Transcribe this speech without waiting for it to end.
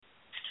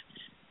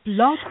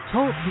Blog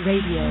Talk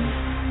Radio.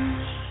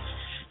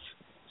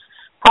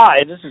 Hi,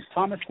 this is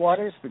Thomas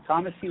Waters for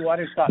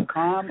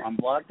thomascwaters.com on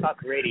Blog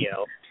Talk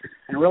Radio.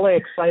 I'm really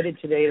excited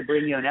today to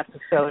bring you an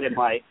episode in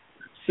my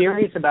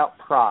series about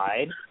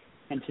pride.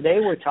 And today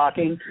we're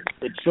talking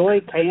with Joy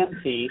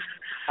KMT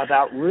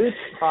about Roots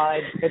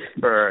Pride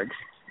Pittsburgh,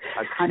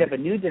 a kind of a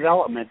new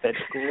development that's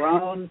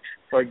grown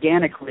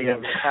organically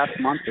over the past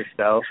month or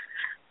so.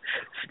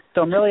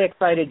 So I'm really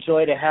excited,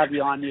 Joy, to have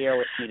you on the air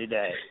with me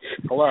today.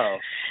 Hello.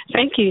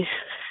 Thank you.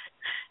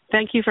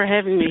 Thank you for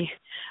having me.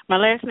 My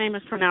last name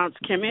is pronounced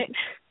Kemet,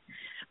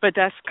 but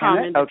that's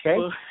common. Okay.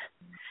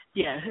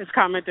 It's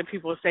common that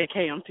people say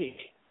KMT.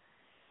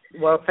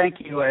 Well, thank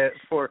you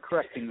for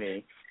correcting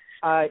me.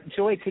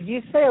 Joy, could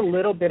you say a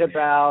little bit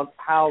about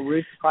how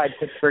Roots Pride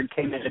Pittsburgh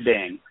came into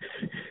being?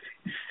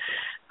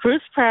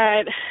 Roots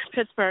Pride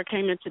Pittsburgh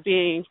came into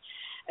being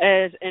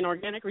as an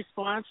organic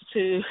response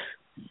to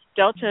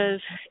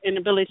Delta's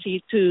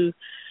inability to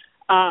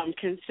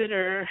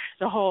consider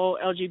the whole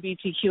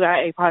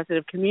LGBTQIA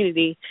positive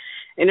community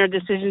in their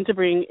decision to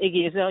bring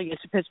Iggy Azalea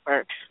to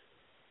Pittsburgh.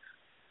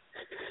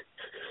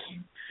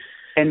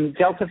 And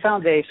Delta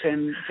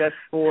Foundation, just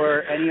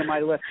for any of my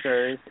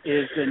listeners,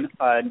 is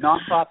a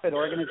nonprofit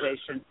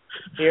organization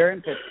here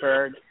in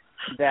Pittsburgh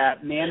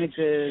that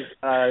manages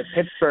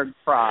Pittsburgh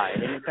Pride.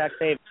 And in fact,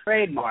 they've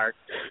trademarked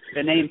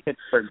the name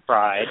Pittsburgh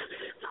Pride.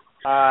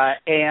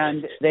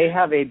 And they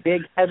have a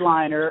big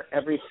headliner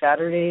every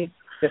Saturday,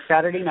 the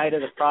Saturday night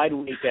of the Pride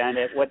weekend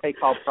at what they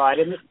call Pride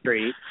in the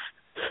Street.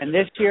 And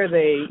this year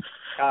they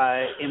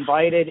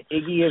invited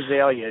Iggy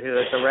Azalea, who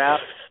is a rap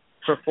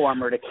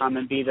performer, to come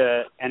and be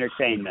the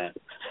entertainment.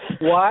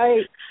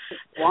 Why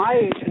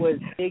was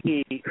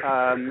Iggy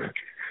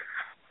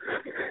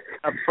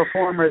a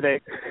performer that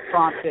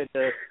prompted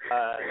the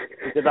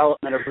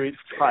development of Roots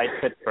Pride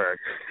Pittsburgh?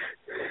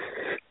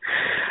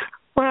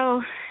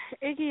 Well,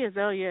 Iggy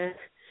Azalea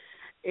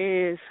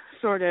is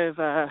sort of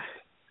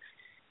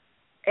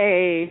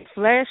a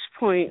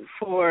flashpoint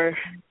for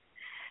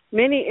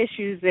many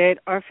issues that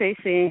are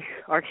facing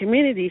our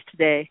communities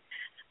today.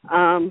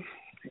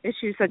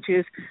 Issues such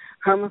as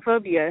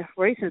homophobia,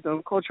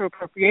 racism, cultural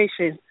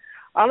appropriation,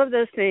 all of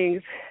those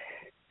things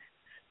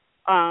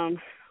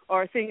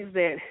are things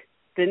that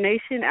the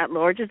nation at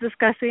large is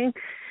discussing.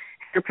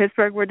 Here in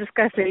Pittsburgh, we're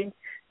discussing.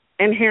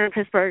 And here in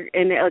Pittsburgh,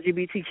 in the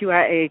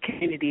LGBTQIA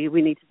community,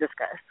 we need to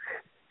discuss.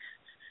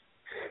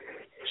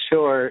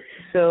 Sure.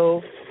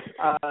 So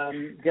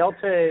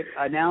Delta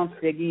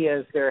announced Iggy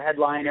as their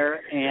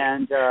headliner,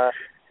 and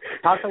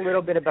talk a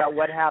little bit about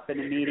what happened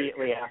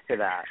immediately after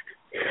that.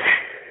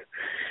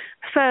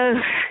 So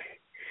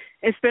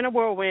it's been a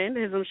whirlwind,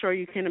 as I'm sure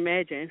you can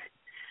imagine.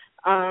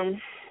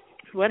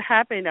 What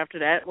happened after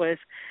that was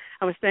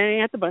I was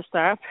standing at the bus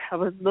stop. I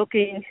was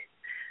looking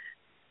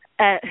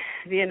at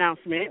the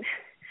announcement,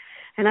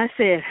 and I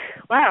said,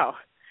 wow,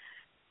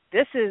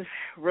 this is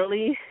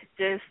really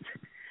just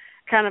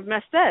kind of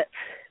messed up.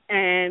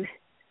 And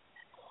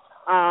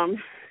I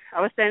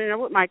was standing there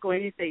with Michael,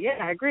 and he said, yeah,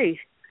 I agree.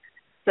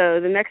 So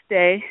the next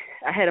day,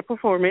 I had a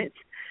performance.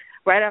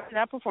 Right after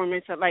that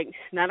performance, at like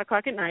 9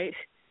 o'clock at night,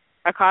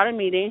 I called a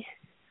meeting,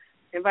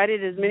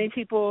 invited as many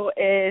people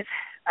as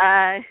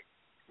I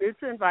knew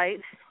to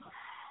invite,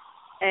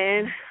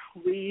 and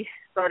we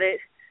started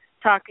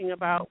talking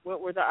about what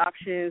were the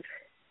options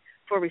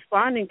for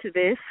responding to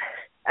this.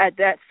 At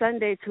that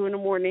Sunday, 2 in the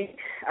morning,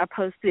 I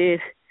posted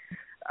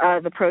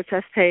the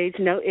protest page,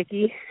 No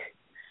Icky,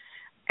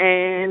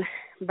 and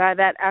by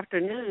that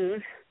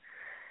afternoon,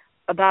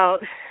 about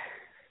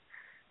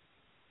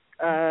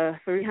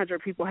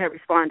 300 people had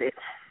responded.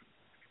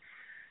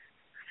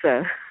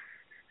 So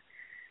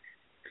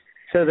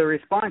the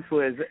response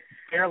was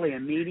fairly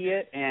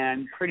immediate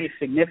and pretty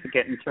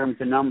significant in terms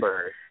of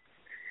numbers.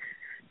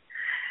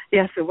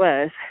 Yes, it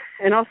was.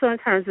 And also in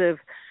terms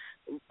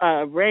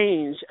of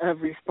range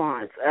of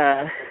response.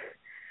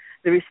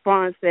 The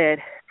response that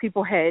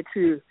people had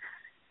to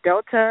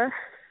Delta,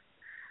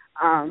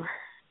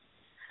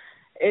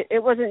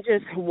 it wasn't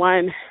just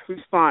one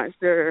response.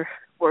 There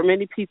were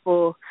many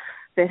people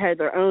that had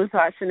their own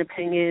thoughts and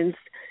opinions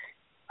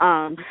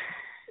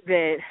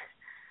that,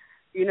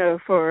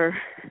 for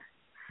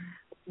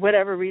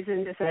whatever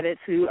reason decided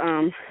to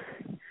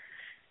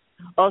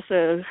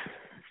also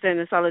stand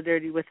in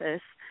solidarity with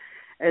us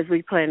as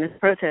we plan this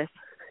protest.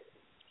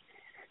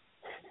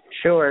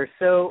 Sure.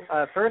 So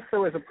first there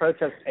was a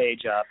protest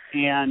page up,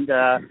 and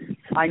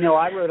I know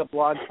I wrote a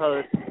blog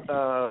post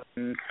a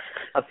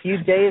few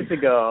days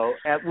ago,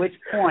 at which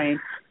point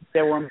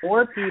there were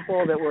more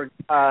people that were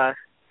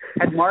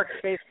had marked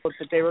Facebook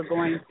that they were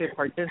going to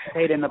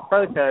participate in the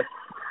protest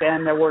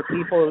than there were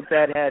people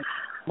that had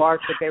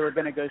marked that they were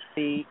going to go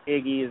see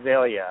Iggy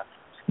Azalea,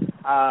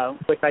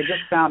 which I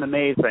just found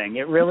amazing.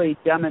 It really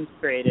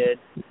demonstrated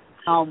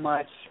how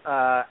much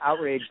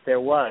outrage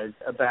there was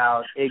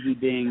about Iggy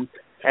being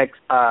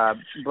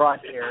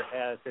brought here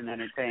as an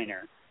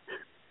entertainer.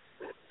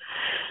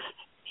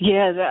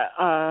 Yeah,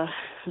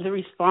 the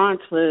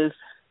response was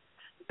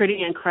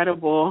pretty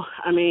incredible.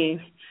 I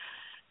mean,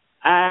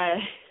 I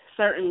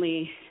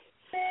certainly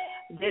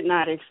did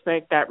not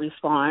expect that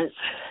response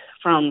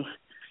from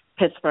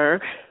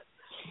Pittsburgh.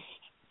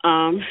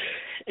 And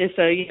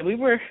so, yeah,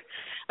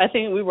 I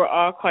think we were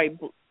all quite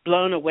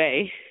blown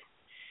away.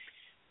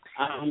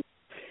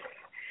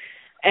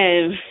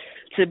 And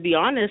to be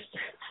honest,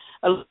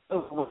 a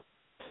little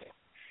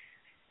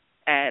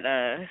at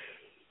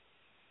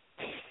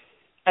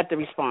the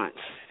response.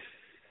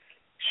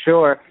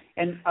 Sure.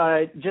 And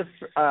just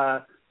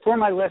for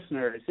my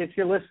listeners, if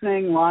you're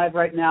listening live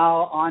right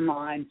now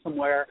online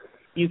somewhere,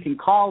 you can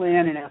call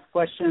in and ask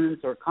questions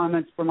or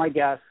comments for my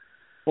guests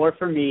or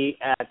for me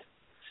at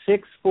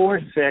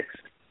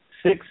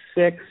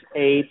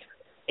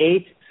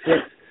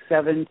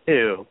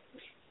 646-668-8672.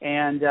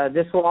 And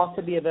this will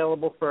also be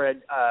available for a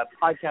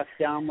podcast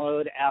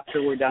download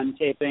after we're done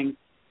taping.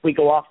 We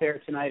go off air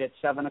tonight at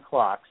 7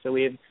 o'clock. So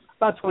we have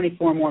about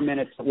 24 more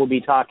minutes that we'll be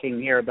talking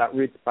here about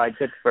Roots Pride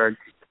Pittsburgh.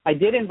 I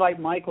did invite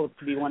Michael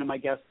to be one of my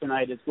guests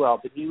tonight as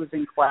well, but he was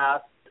in class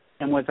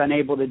and was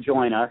unable to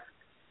join us.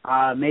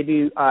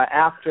 Maybe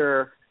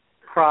after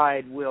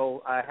Pride,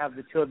 we'll have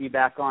the two of you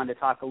back on to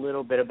talk a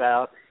little bit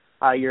about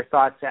your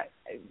thoughts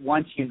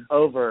once you're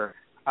over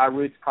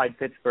Roots Pride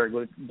Pittsburgh.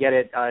 We'll get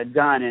it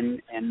done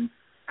and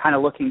kind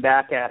of looking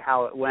back at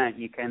how it went,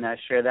 you can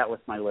share that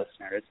with my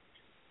listeners.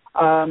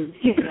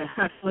 Yeah,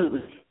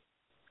 absolutely.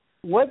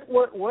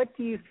 What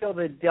do you feel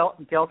the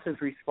Delta's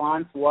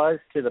response was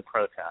to the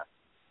protest?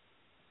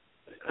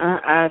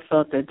 I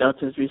felt that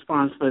Delta's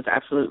response was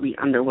absolutely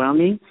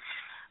underwhelming.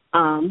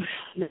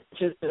 Not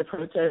just to the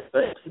protest,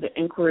 but to the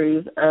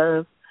inquiries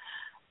of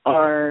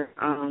our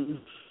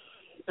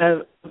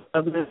of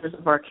members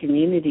of our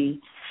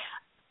community.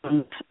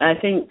 I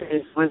think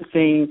there's one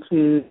thing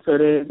to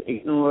sort of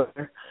ignore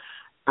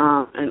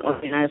an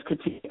organized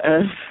critique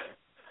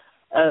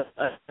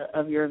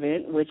of your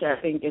event, which I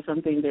think is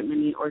something that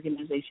many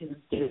organizations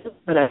do.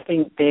 But I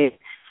think that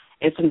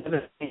it's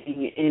another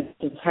thing in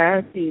its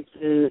entirety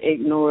to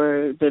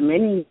ignore the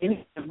many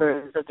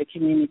members of the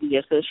community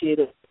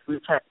associated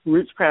with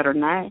Roots Pride or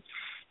not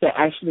that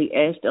actually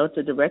asked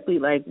Delta directly,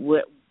 like,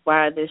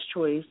 why this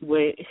choice?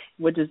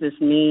 What does this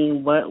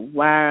mean?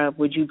 Why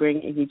would you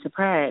bring Iggy to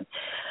Pride?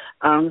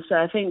 So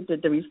I think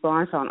that the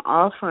response on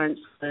all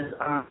fronts was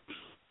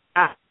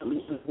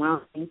absolutely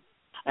overwhelming.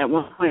 At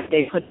one point,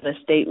 they put a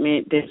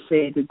statement that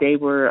said that they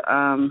were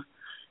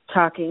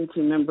talking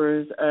to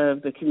members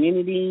of the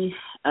community.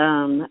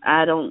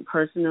 I don't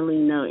personally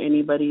know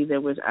anybody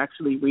that was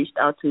actually reached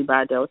out to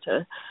by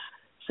Delta.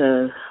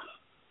 So,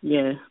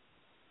 yeah.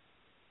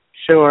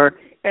 Sure.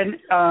 And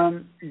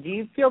do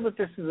you feel that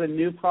this is a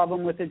new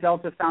problem with the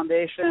Delta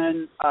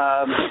Foundation,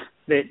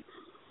 that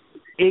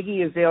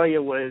Iggy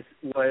Azalea was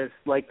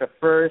like the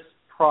first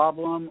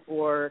problem,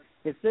 or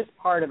is this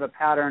part of a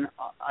pattern,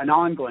 an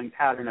ongoing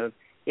pattern of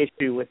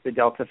issue with the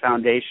Delta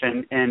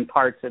Foundation and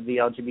parts of the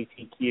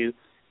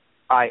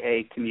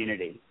LGBTQIA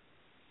community?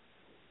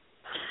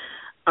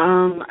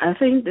 I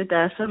think that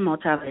that's a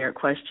multi-layered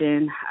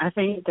question. I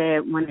think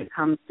that when it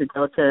comes to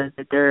Delta,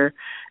 that there,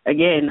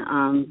 again,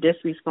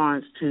 this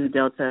response to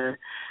Delta,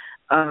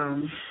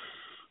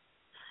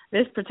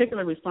 this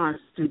particular response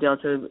to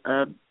Delta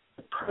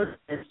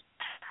protest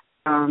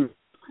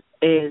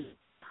is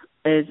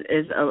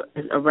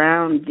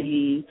around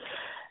the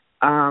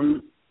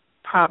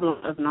problem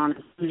of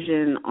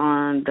non-inclusion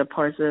on the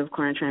parts of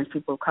queer and trans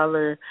people of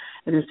color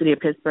in the city of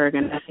Pittsburgh,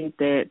 and I think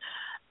that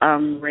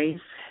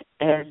race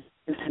has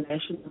been a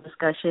national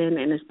discussion,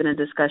 and it's been a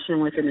discussion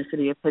within the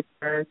city of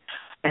Pittsburgh,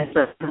 and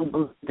so I don't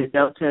believe that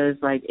Delta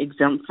is like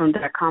exempt from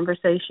that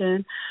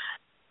conversation.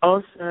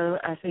 Also,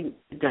 I think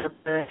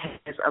Delta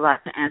has a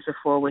lot to answer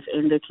for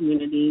within the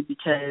community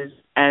because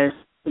as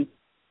we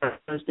are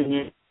posting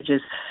it,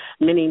 just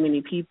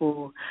many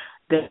people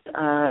that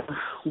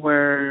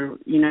were,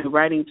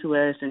 writing to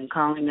us and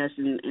calling us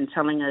and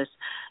telling us,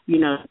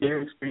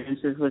 their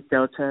experiences with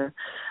Delta.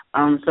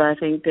 So I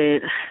think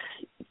that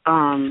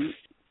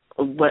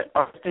what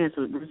our stance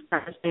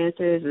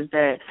is is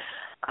that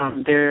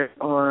there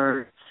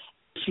are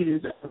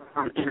issues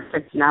around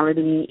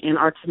intersectionality in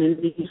our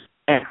communities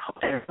as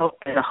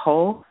a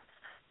whole.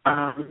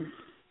 In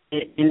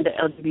the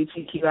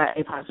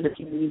LGBTQIA positive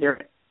community, there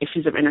are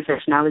issues of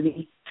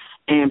intersectionality,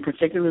 and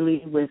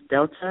particularly with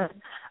Delta,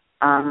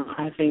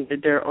 I think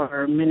that there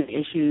are many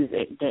issues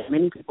that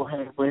many people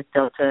have with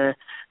Delta,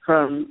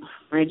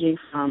 ranging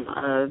from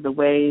the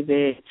way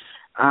that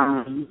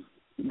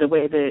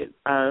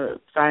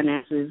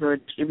finances are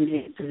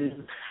distributed to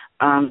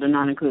the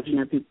non-inclusion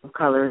of people of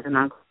color and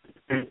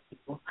non-inclusion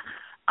people.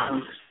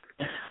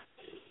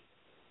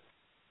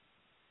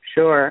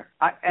 Sure.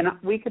 And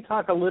we could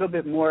talk a little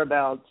bit more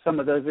about some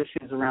of those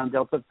issues around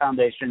Delta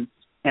Foundation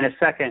in a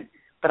second.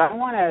 But I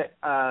want to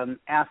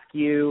ask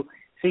you,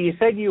 so you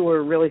said you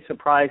were really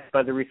surprised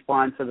by the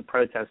response of the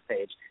protest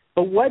page.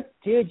 But what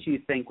did you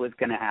think was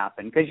going to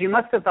happen? Because you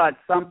must have thought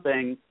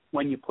something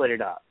when you put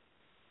it up.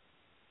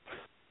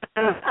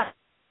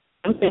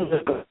 Something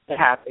was going to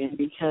happen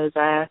because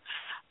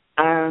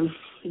I've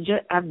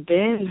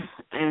been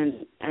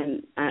an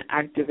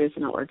activist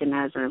and an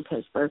organizer in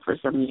Pittsburgh for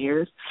some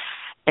years,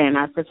 and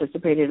I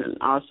participated in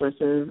all sorts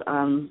of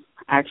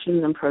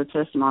actions and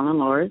protests, small and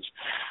large.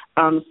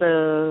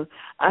 So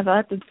I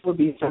thought that there would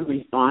be some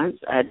response.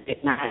 I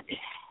did not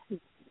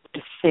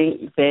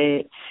think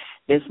that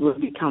this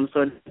would become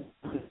sort of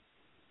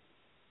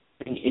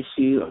an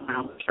issue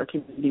around which our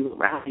community would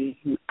rally.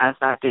 I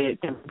thought that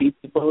there would be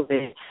people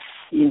that,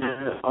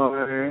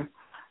 are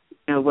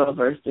well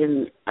versed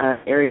in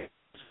areas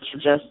of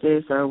social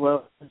justice or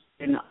well versed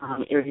in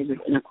areas of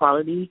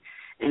inequality,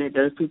 and that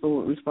those people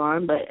would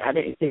respond. But I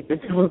didn't think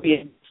that there would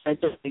be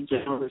such a big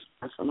general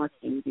response from our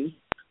community.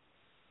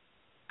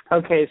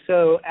 Okay,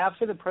 so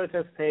after the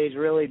protest page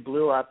really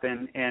blew up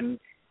and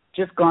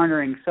just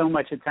garnering so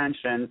much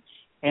attention,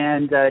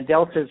 and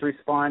Delta's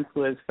response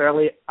was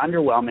fairly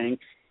underwhelming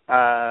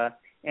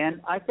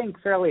and I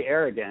think fairly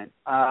arrogant.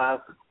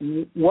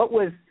 What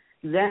was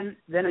then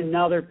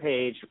another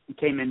page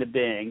came into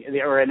being,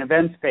 or an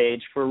events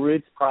page for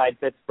Roots Pride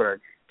Pittsburgh.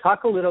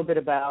 Talk a little bit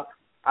about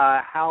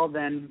how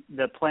then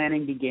the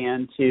planning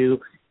began to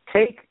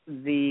take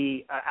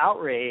the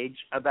outrage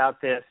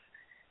about this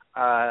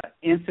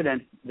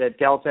incident that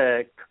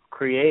Delta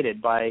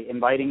created by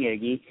inviting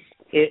Iggy.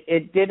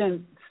 It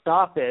didn't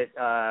stop at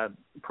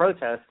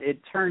protest. It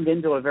turned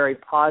into a very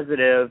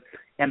positive,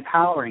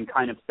 empowering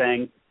kind of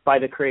thing by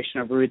the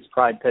creation of Roots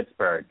Pride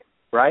Pittsburgh,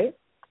 right?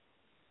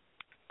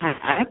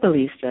 I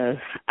believe so.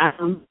 I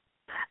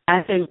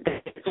think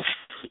that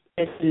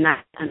it's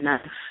not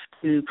enough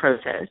to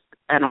protest.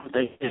 I don't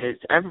think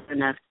it's ever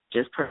enough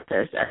to just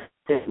protest. I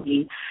think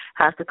we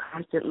have to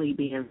constantly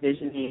be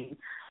envisioning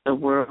the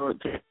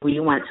world that we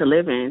want to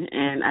live in.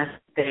 And I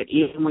think that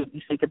even when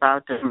you think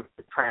about the Roots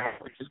Pride,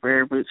 which is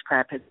where Roots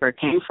Pride Pittsburgh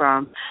came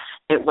from,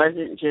 it was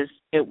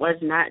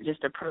not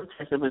just a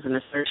protest. It was an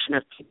assertion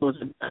of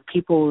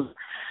people's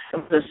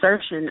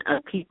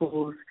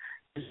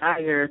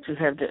desire to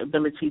have the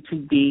ability to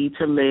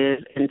live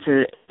and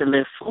to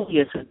live fully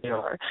as who they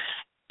are.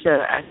 So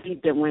I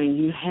think that when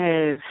you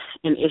have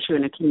an issue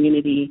in a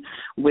community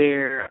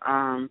where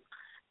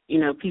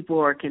people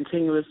are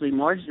continuously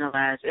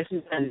marginalized, it's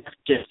not enough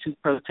just to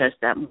protest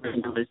that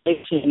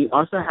marginalization. You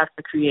also have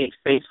to create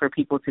space for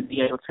people to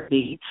be able to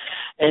be.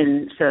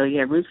 And so,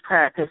 Roots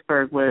Pride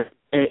Pittsburgh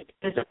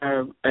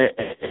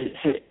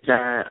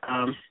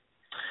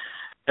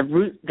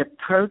the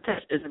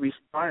protest is a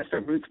response.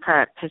 The Roots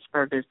Pride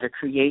Pittsburgh is the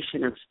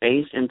creation of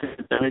space and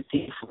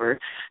visibility for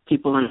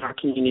people in our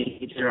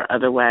community that are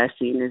otherwise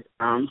seen as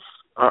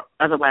or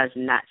otherwise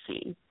not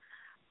seen.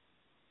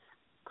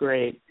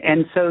 Great.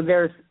 And so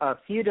there's a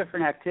few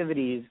different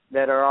activities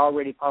that are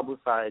already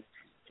publicized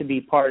to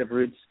be part of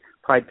Roots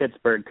Pride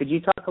Pittsburgh. Could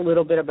you talk a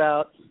little bit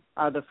about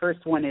the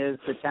first one is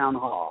the town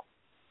hall?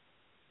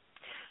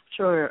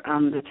 Sure.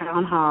 The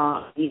town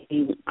hall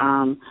meeting,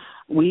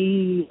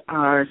 we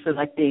are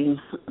selecting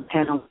a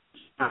panel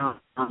from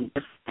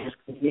different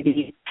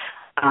communities.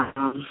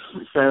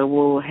 So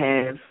we'll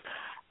have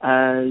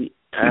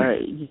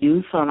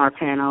youth on our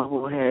panel.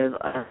 We'll have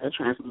a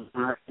trans on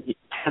our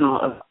panel,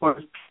 of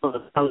course, people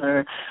of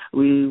color.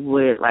 We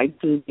would like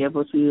to be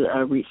able to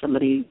reach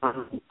somebody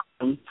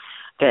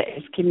that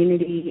is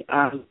community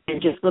and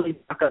just really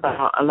talk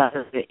about a lot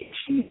of the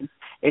issues,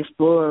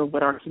 explore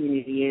what our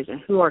community is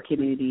and who our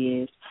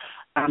community is,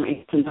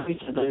 and to know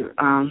each other.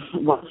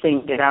 One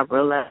thing that I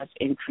realized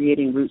in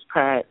creating Roots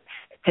Pride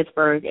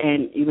Pittsburgh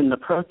and even the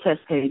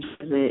protest page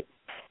and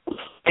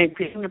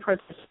creating the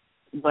protest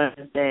was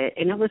that,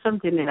 and it was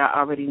something that I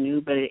already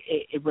knew, but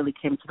it really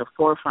came to the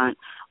forefront,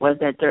 was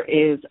that there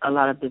is a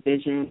lot of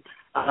division,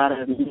 a lot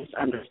of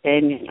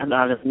misunderstanding, a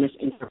lot of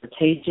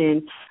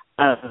misinterpretation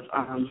of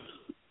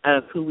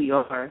who we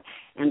are.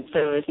 And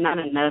so it's not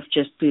enough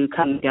just to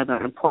come together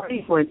and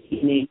party for an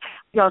evening.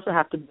 We also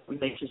have to build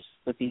relationships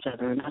with each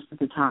other, and that's what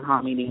the town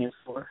hall meeting is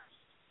for.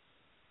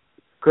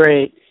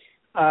 Great.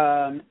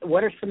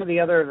 What are some of the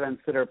other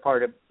events that are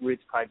part of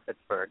Roots Pride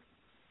Pittsburgh?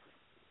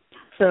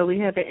 So we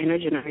have an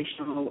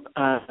intergenerational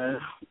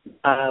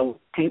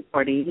paint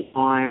party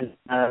on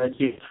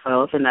June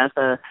 12th, and that's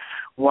a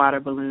water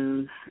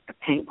balloon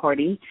paint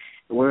party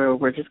where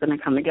we're just going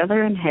to come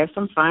together and have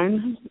some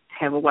fun,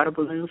 have a water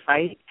balloon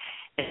fight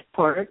at the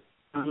park.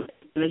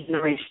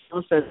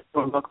 Intergenerational, so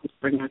we're welcome to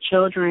bring our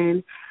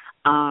children.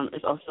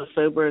 It's also a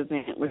sober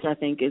event, which I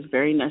think is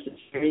very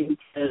necessary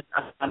because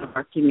a lot of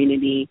our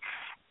community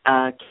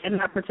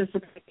cannot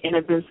participate in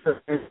events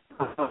for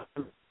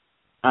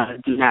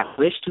do not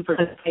wish to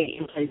participate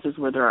in places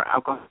where there are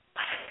alcohol.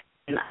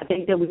 And I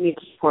think that we need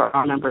to support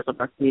all members of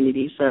our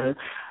community. So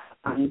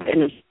the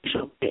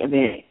intergenerational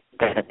event is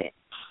that event.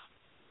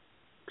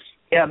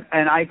 Yeah,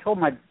 and I told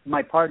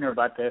my partner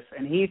about this,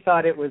 and he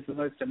thought it was the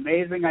most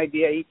amazing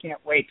idea. He can't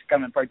wait to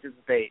come and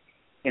participate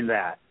in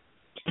that.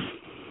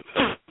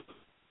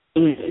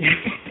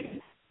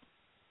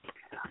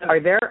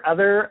 Are there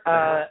other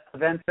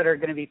events that are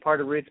going to be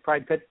part of Roots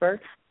Pride Pittsburgh?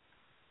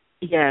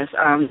 Yes,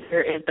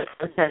 there is the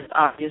protest,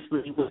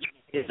 obviously, which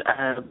is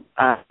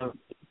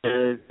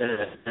the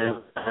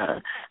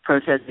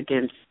protest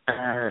against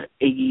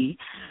Iggy,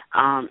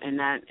 and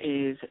that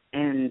is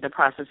in the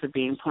process of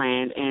being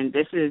planned. And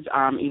this is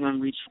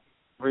even reaching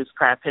Roots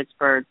Pride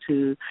Pittsburgh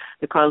to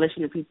the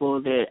coalition of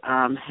people that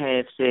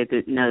have said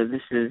that, no,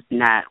 this is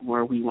not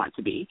where we want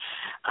to be.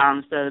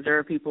 So there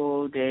are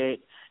people that,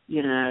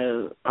 you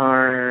know,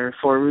 are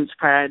for Roots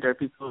Pride. There are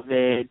people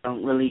that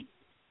don't really,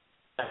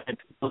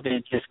 people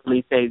that just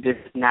really say this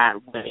is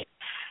not what,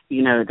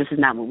 you know, this is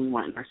not what we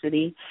want in our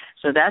city.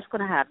 So that's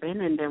going to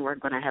happen, and then we're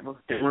going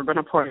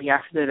to party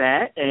after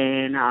that,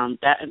 and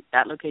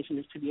that location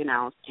is to be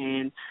announced.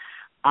 And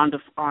on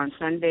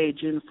Sunday,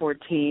 June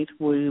 14th,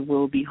 we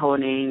will be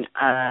holding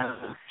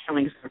a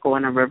healing circle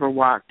and a river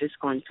walk. It's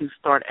going to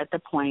start at the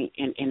point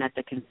and end at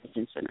the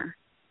convention center.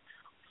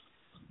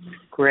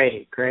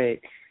 Great.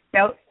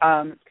 Now,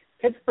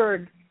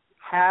 Pittsburgh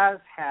has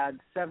had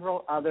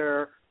several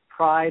other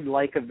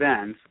Pride-like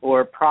events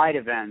or Pride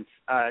events.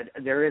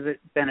 There has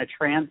been a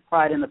trans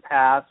Pride in the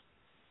past,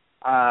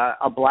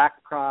 a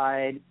Black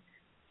Pride,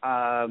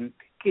 Dyke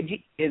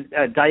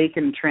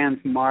and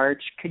Trans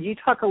March. Could you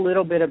talk a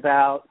little bit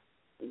about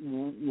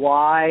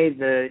why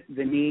the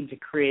need to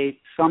create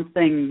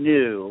something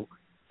new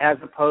as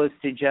opposed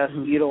to just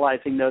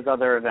utilizing those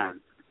other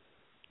events?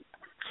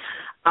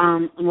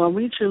 Well,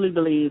 we truly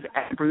believe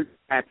at Roots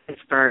at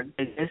Pittsburgh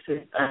that this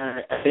is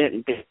an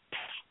event that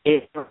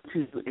is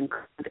going to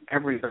include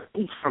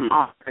everybody from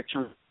all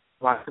spectrums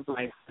walks of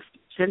life,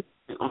 centered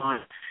on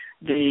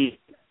the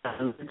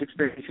lived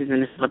experiences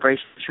and the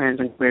celebration of trans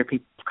and queer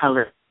people of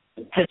color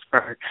in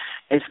Pittsburgh.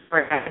 As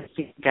far as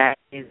that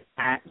is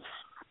not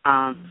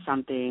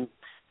something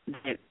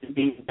that is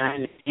being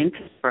done in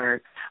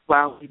Pittsburgh,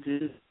 while we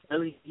do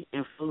really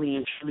and fully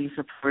and truly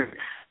support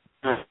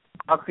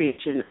all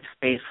creation of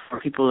space for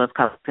people of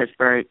color in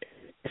Pittsburgh,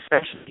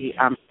 especially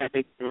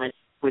Epic,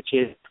 which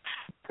is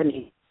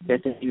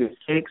that's in Unit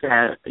 6.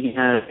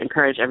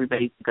 Encourage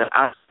everybody to go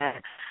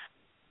outside.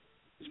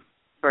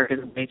 Pittsburgh is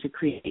a way to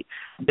create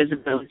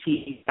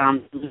visibility,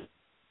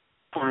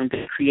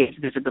 that creates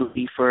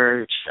visibility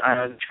for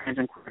trans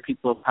and queer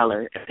people of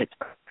color in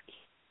Pittsburgh.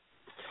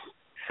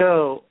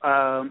 So,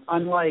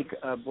 unlike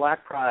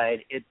Black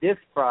Pride, at this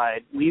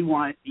Pride,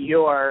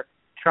 you are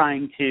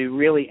trying to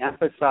really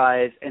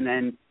emphasize and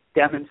then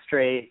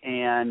demonstrate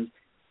and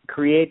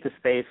create the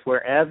space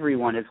where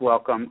everyone is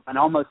welcome and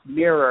almost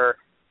mirror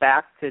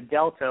back to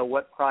Delta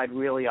what Pride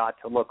really ought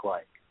to look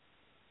like.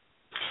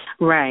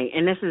 Right,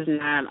 and this is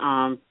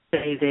not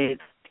say that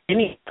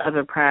any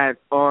other Pride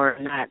are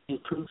not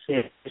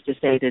inclusive. It's to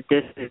say that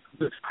this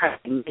Pride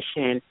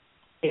mission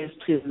is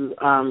to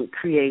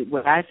create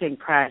what I think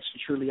Pride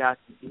should truly ought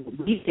to be, what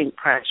we think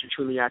Pride should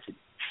truly ought to be.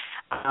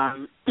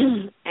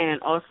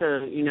 And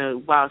also,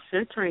 while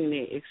centering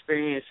the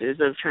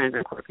experiences of trans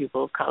and queer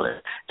people of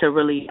color to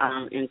really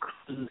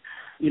include,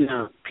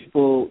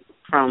 people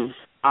from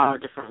all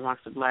different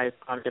walks of life,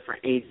 all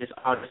different ages,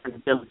 all different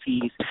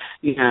abilities,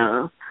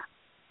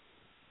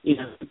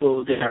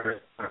 people that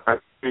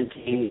are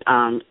parenting.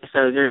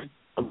 So there's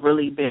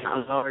really been a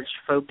large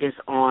focus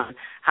on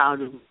how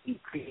do we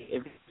create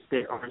events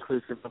that are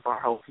inclusive of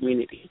our whole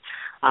community.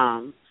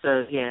 I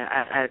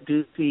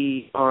do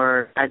see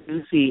Roots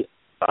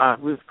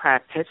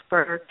Pride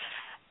Pittsburgh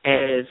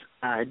as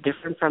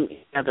different from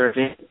any other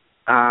event.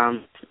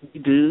 We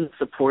do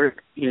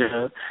support,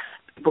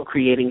 people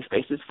creating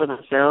spaces for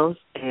themselves,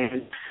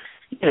 and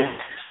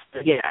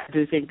I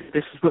do think that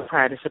this is what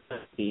Pride is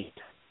supposed to be.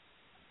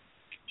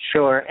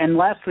 Sure. And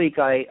last week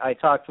I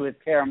talked with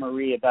Cara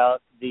Marie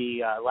about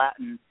the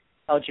Latin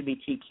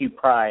LGBTQ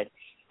Pride,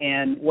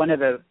 and one of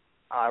the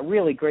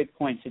really great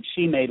points that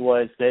she made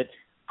was that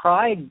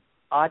Pride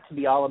ought to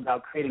be all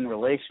about creating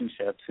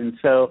relationships. And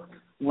so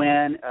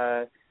when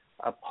a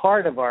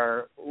part of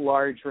our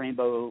large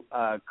rainbow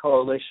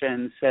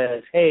coalition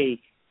says, hey,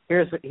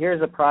 here's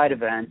a Pride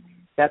event,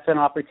 that's an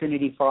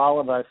opportunity for all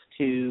of us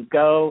to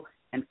go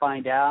and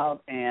find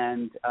out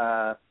and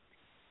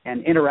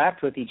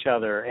interact with each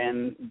other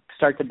and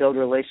start to build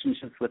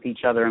relationships with each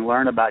other and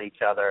learn about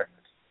each other.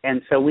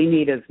 And so we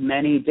need as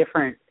many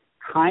different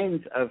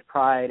kinds of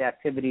Pride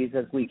activities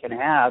as we can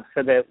have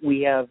so that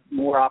we have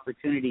more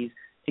opportunities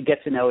to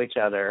get to know each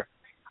other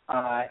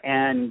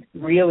and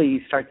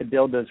really start to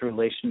build those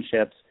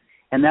relationships.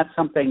 And that's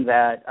something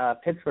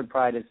that Pittsburgh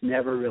Pride has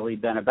never really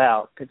been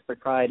about. Pittsburgh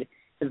Pride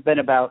has been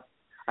about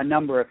a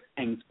number of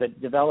things,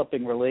 but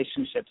developing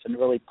relationships and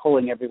really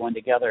pulling everyone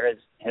together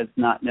has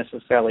not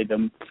necessarily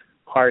been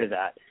part of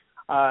that.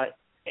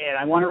 And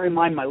I want to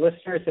remind my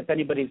listeners, if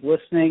anybody's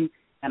listening,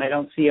 and I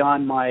don't see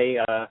on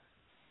my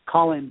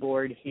call-in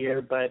board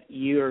here, but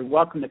you're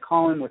welcome to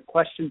call in with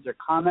questions or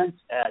comments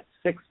at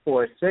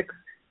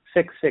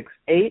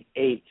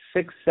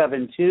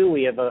 646-668-8672.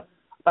 We have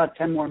about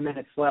 10 more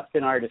minutes left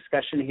in our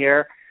discussion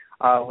here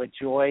with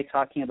Joy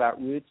talking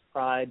about Roots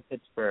Pride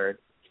Pittsburgh.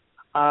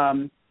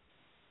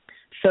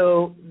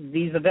 So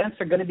these events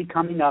are going to be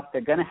coming up.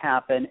 They're going to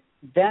happen.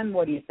 Then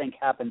what do you think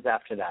happens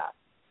after that?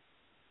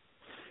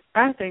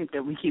 I think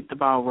that we keep the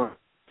ball rolling.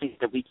 I think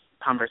that we keep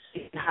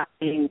conversation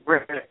happening.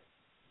 We're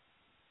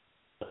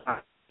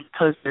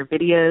post their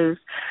videos,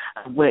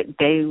 what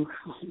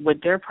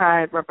their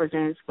Pride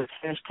represents with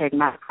hashtag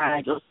My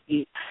Pride. You'll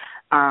see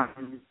a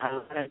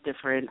lot of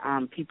different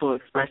people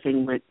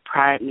expressing what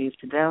pride means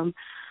to them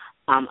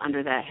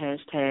under that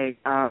hashtag.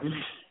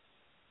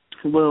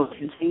 Will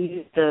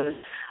continue the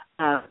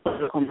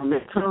political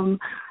momentum,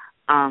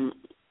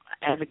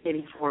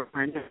 advocating for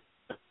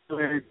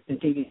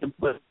continue to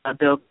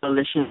build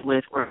coalition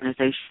with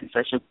organizations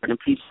such as the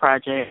Peace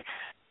Project,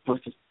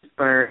 which is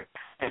Pittsburgh,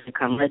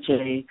 Come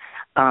Leche,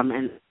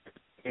 and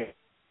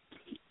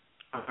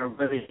are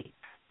really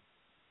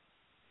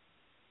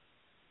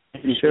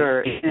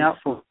sure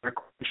for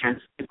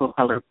trans people of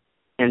color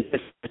and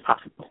if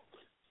possible.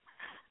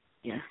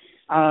 Yeah.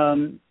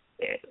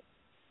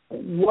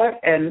 What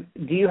and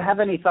do you have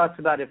any thoughts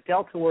about if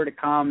Delta were to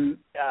come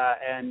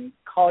and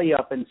call you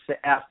up and say,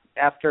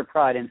 after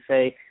Pride and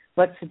say,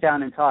 let's sit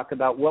down and talk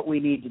about what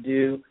we need to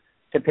do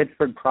to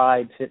Pittsburgh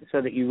Pride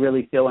so that you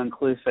really feel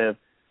inclusive?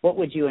 What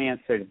would you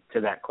answer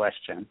to that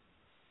question?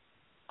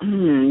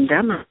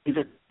 That might be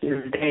the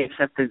day,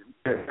 except the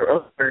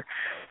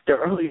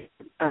earlier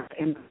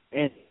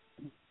it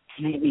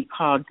made me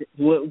called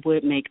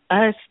would make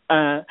us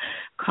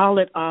call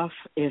it off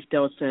if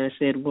Delta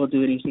said we'll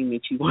do anything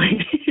that you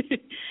want.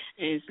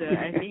 And so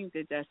I think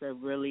that's a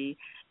really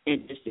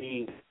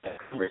interesting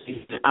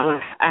conversation. I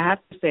have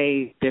to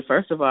say that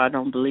first of all, I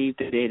don't believe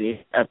that it is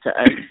up to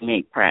us to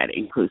make Pride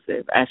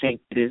inclusive. I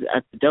think it is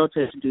up to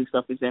Delta to do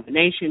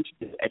self-examination,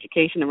 to do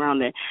education around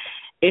the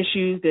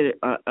issues that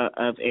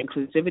of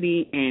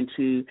inclusivity, and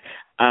to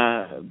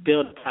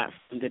build a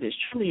platform that is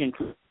truly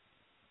inclusive.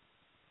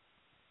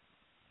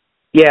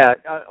 Yeah,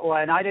 well,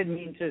 and I didn't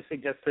mean to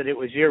suggest that it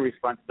was your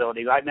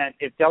responsibility. I meant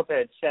if Delta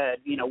had said,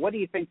 what do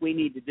you think we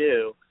need to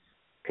do?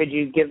 Could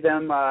you give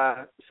them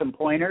some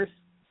pointers?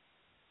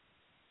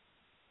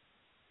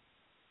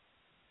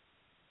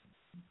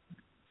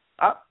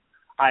 Oh,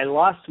 I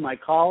lost my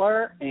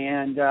caller,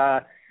 and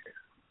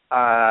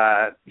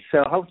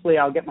so hopefully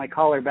I'll get my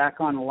caller back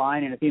on the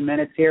line in a few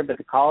minutes here, but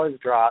the call has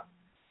dropped.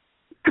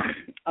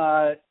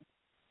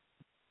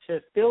 To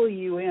fill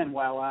you in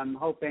while I'm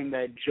hoping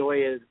that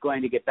Joy is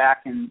going to get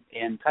back in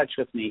touch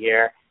with me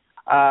here,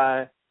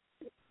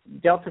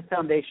 Delta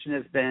Foundation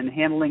has been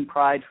handling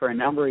Pride for a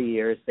number of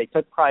years. They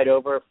took Pride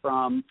over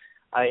from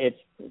its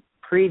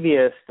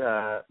previous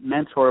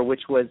mentor,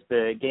 which was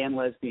the Gay and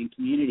Lesbian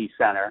Community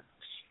Center.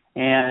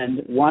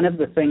 And one of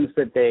the things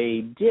that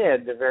they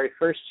did the very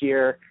first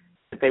year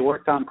that they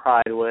worked on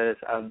Pride was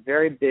a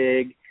very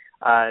big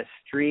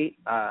street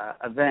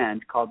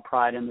event called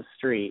Pride in the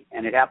Street.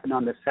 And it happened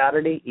on the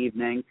Saturday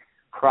evening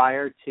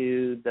prior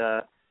to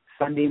the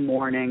Sunday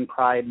morning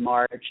Pride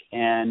March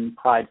and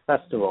Pride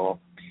Festival.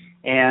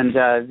 And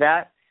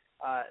that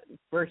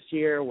first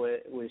year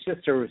was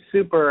just a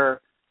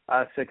super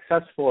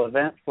successful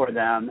event for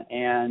them.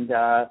 And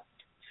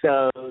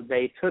so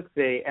they took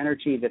the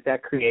energy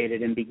that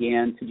created and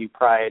began to do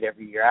Pride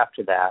every year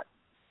after that.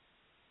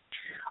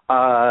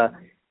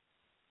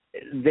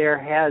 There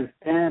has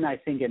been, I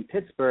think, in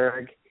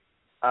Pittsburgh,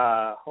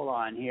 hold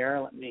on here,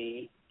 let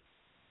me,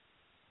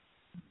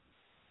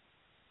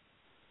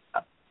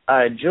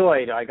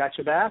 Joy, I got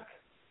you back?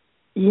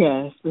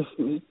 Yes, this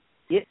is me.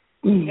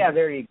 Yeah,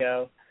 there you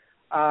go.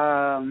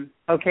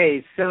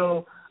 Okay,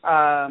 so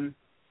I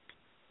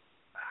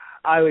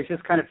was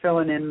just kind of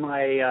filling in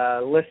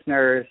my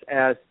listeners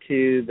as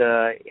to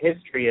the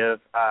history of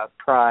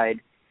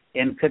Pride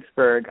in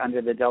Pittsburgh under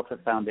the Delta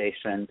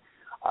Foundation.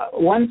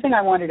 One thing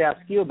I wanted to ask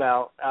you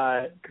about,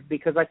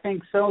 because I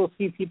think so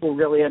few people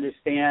really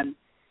understand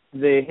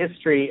the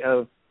history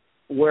of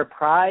where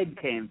Pride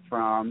came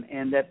from,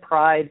 and that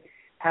Pride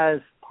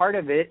has part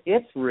of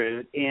its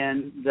root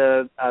in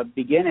the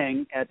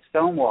beginning at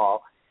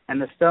Stonewall and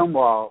the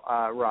Stonewall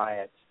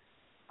riots.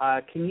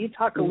 Can you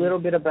talk a little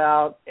bit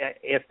about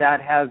if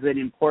that has an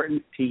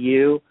importance to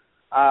you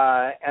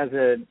as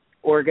an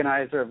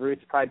organizer of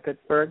Roots Pride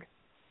Pittsburgh?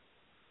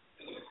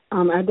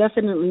 I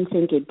definitely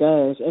think it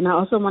does. And I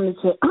also wanted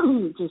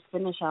to just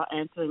finish out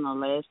answering the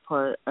last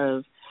part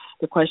of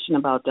the question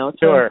about Delta.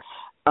 Sure.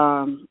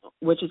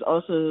 Which is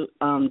also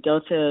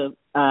Delta,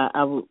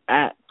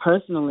 I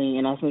personally,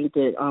 and I think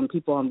that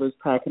people on Roots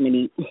Pride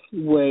Committee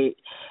would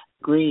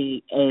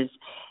agree, is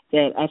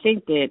that I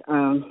think that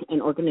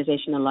an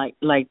organization like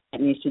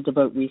that needs to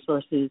devote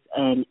resources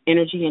and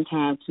energy and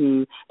time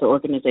to the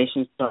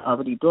organizations that are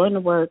already doing the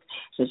work,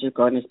 such as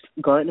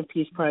Garden of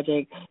Peace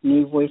Project,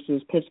 New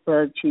Voices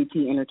Pittsburgh, True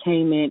Tea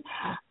Entertainment,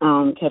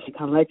 Cafe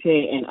Con Leche,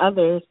 and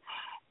others.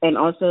 And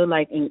also,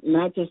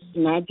 not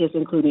just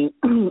including,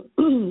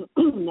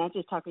 not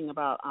just talking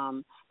about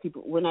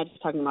people. We're not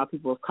just talking about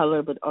people of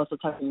color, but also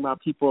talking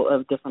about people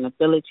of different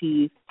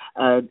abilities,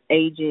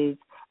 ages,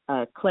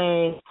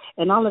 class,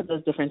 and all of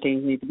those different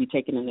things need to be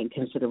taken into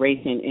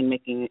consideration in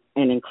making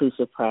an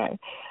inclusive Pride.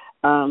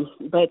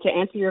 But to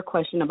answer your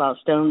question about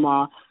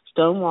Stonewall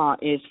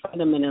is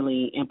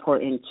fundamentally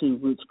important to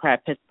Roots Pride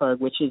Pittsburgh,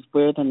 which is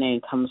where the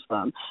name comes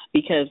from,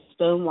 because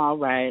Stonewall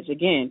riots,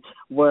 again,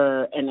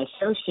 were an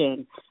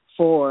assertion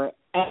for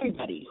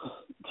everybody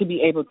to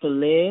be able to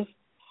live,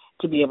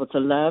 to be able to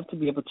love, to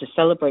be able to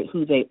celebrate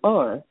who they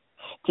are,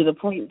 to the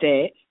point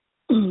that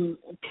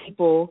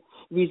people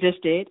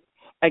resisted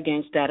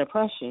against that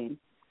oppression.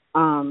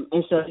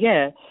 And so,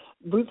 yeah,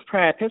 Roots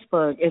Pride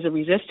Pittsburgh is a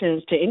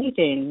resistance to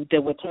anything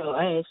that would tell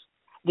us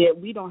that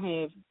we don't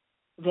have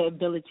the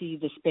ability,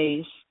 the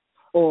space,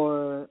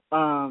 or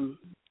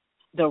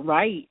the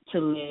right to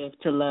live,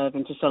 to love,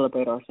 and to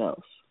celebrate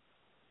ourselves.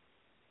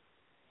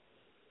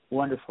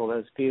 Wonderful. That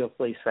was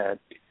beautifully said.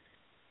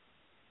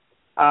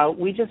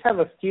 We just have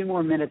a few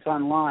more minutes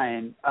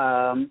online.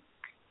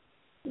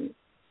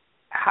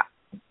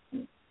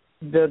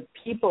 The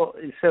people.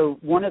 So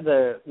one of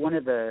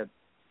the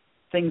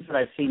things that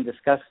I've seen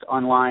discussed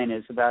online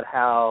is about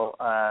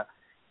how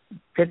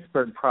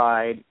Pittsburgh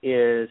Pride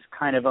is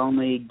kind of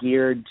only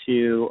geared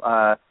to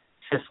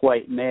cis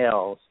white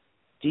males.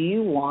 Do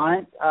you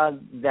want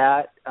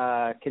that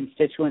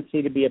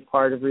constituency to be a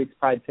part of Roots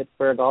Pride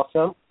Pittsburgh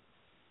also?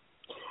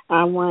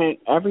 I want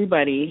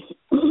everybody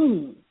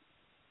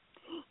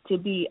to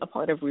be a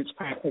part of Roots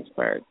Pride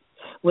Pittsburgh,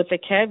 with the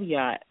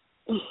caveat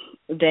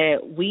that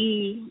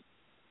we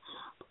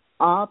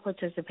all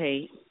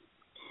participate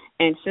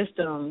in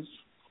systems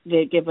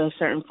that give us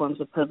certain forms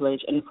of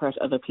privilege and oppress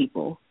other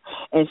people.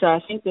 And so I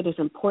think that it's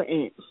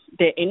important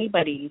that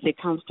anybody that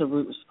comes to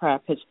Roots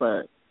Pride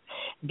Pittsburgh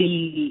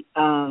be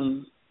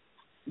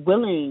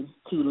willing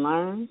to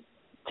learn,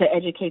 to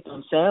educate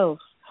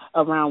themselves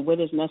around what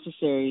is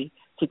necessary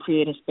to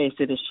create a space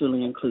that is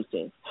truly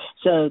inclusive.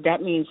 So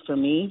that means for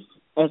me,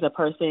 as a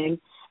person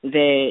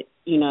that,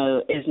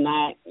 is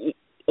not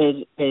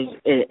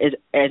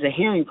as a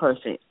hearing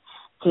person,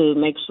 to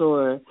make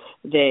sure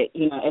that,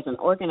 as an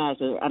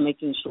organizer, I'm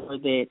making sure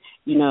that,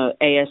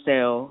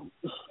 ASL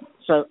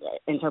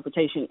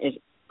interpretation is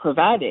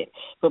provided.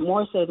 But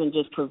more so than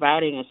just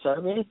providing a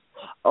service,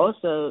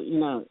 also,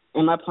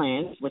 in my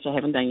plans, which I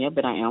haven't done yet,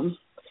 but I am,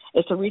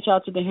 is to reach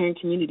out to the hearing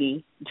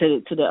community,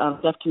 to the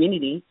deaf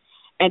community,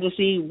 and to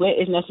see what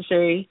is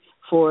necessary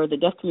for the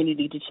deaf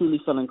community to truly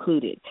feel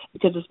included.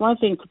 Because it's one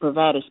thing to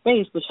provide a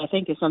space, which I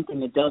think is something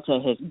that Delta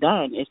has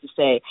done, is to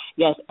say,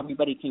 yes,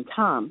 everybody can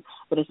come.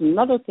 But it's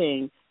another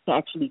thing to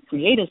actually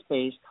create a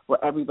space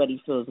where everybody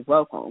feels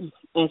welcome.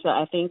 And so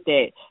I think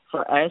that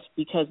for us,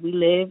 because we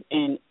live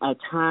in a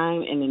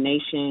time in the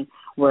nation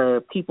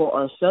where people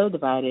are so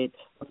divided,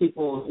 where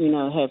people,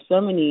 have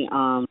so many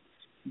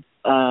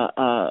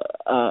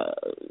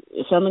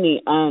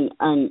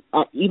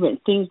even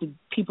things that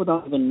people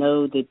don't even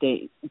know that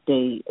they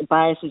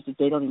biases that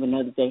they don't even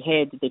know that they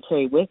had, that they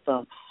carry with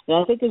them. And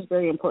I think it's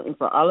very important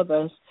for all of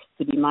us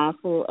to be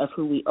mindful of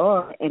who we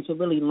are and to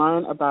really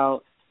learn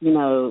about,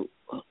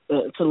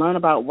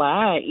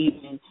 why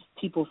even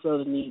people feel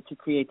the need to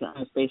create their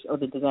own space or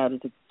the desire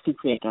to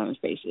create their own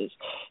spaces.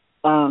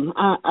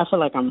 I feel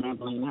like I'm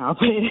rambling now,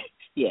 but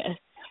yeah.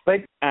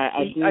 But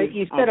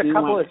you said a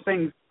couple of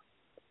things.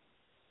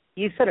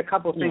 You said a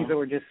couple of things that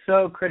were just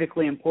so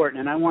critically important,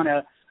 and I want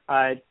to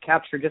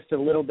capture just a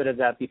little bit of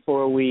that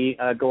before we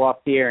go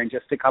off the air in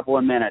just a couple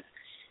of minutes.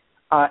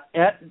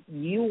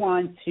 You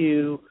want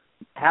to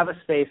have a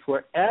space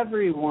where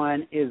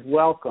everyone is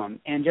welcome,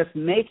 and just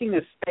making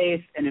a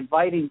space and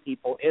inviting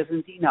people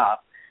isn't enough,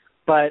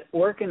 but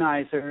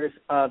organizers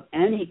of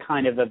any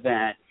kind of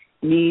event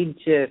need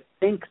to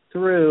think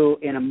through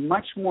in a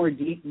much more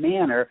deep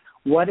manner,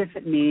 what does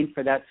it mean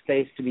for that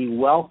space to be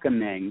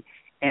welcoming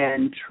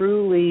and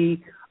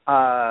truly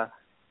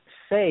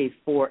safe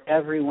for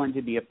everyone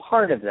to be a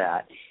part of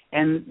that.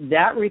 And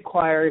that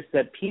requires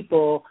that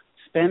people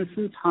spend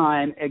some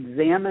time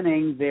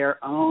examining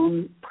their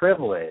own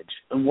privilege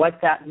and what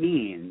that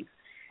means.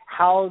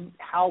 How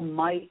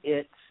might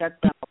it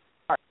set them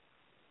apart?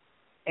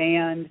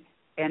 And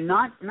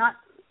not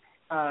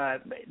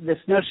this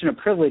notion of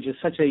privilege is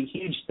such a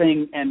huge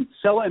thing and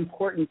so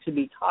important to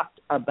be talked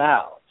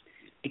about,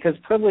 because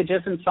privilege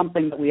isn't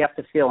something that we have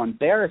to feel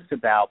embarrassed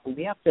about, but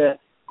we have to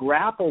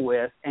grapple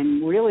with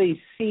and really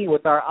see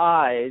with our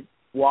eyes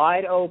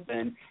wide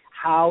open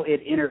how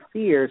it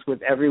interferes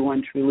with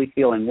everyone truly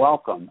feeling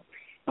welcome.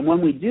 And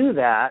when we do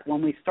that,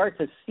 when we start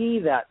to see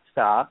that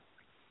stuff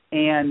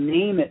and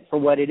name it for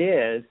what it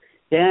is,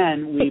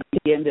 then we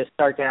begin to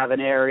start to have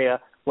an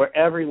area where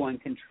everyone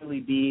can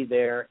truly be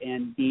there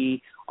and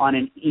be on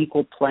an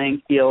equal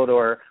playing field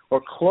or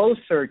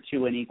closer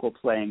to an equal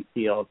playing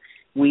field.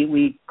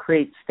 We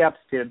create steps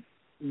to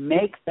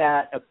make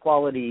that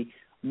equality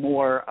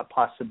more a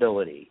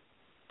possibility.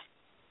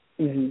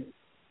 Mm-hmm.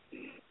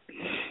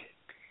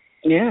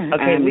 Yeah,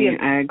 okay,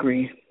 I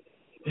agree.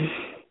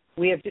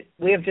 We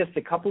have just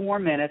a couple more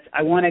minutes.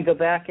 I want to go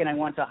back and I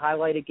want to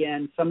highlight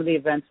again some of the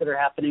events that are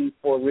happening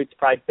for Roots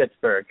Pride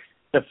Pittsburgh.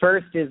 The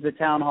first is the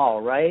town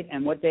hall, right?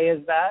 And what day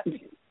is that?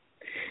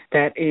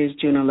 That is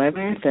June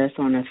 11th. That's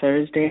on a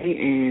Thursday,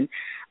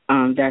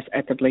 and that's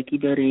at the Blakey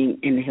Building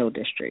in the Hill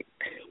District.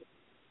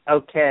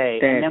 Okay,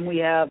 and then we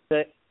have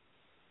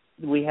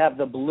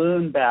the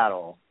balloon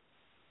battle,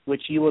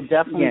 which you will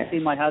definitely see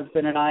my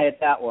husband and I at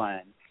that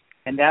one.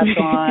 And that's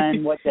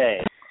on what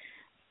day?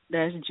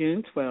 That's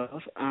June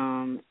 12th,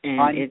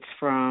 it's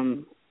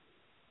from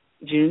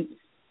June.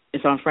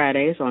 It's on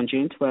Friday. It's on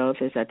June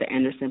 12th. It's at the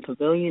Anderson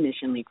Pavilion in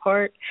Shinley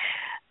Park,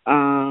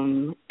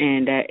 and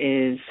that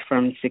is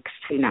from 6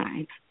 to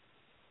 9.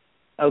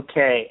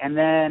 Okay, and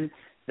then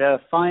the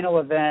final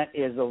event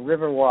is a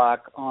river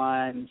walk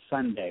on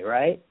Sunday,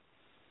 right?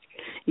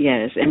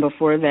 Yes, and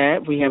before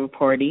that, we have a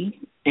party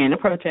and a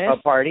protest.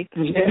 A party?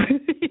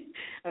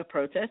 A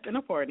protest and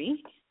a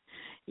party,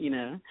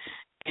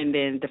 And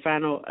then the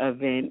final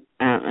event,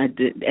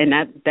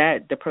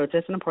 the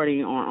protest and the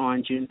party are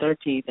on June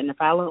 13th. And the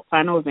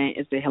final event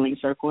is the Healing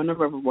Circle and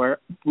the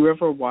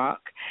River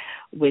Walk,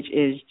 which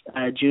is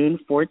June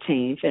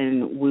 14th.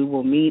 And we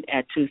will meet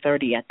at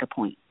 2:30 at the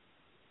point.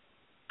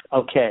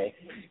 Okay.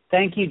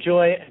 Thank you,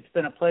 Joy. It's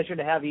been a pleasure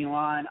to have you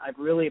on. I've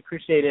really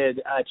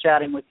appreciated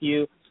chatting with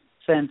you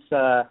since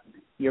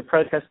your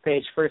protest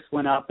page first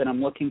went up, and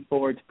I'm looking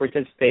forward to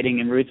participating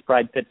in Roots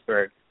Pride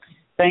Pittsburgh.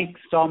 Thanks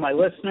to all my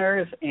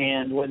listeners,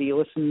 and whether you're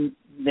listening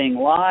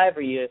live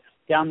or you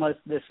download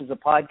this as a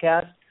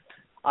podcast,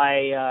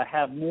 I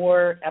have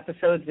more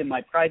episodes in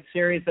my Pride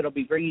series that I'll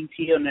be bringing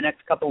to you in the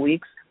next couple of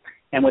weeks.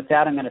 And with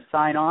that, I'm going to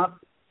sign off.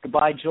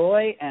 Goodbye,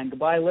 Joy, and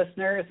goodbye,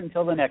 listeners,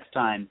 until the next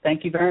time.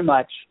 Thank you very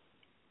much.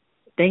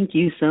 Thank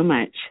you so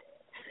much.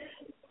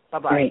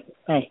 Bye-bye. Great.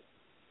 Bye.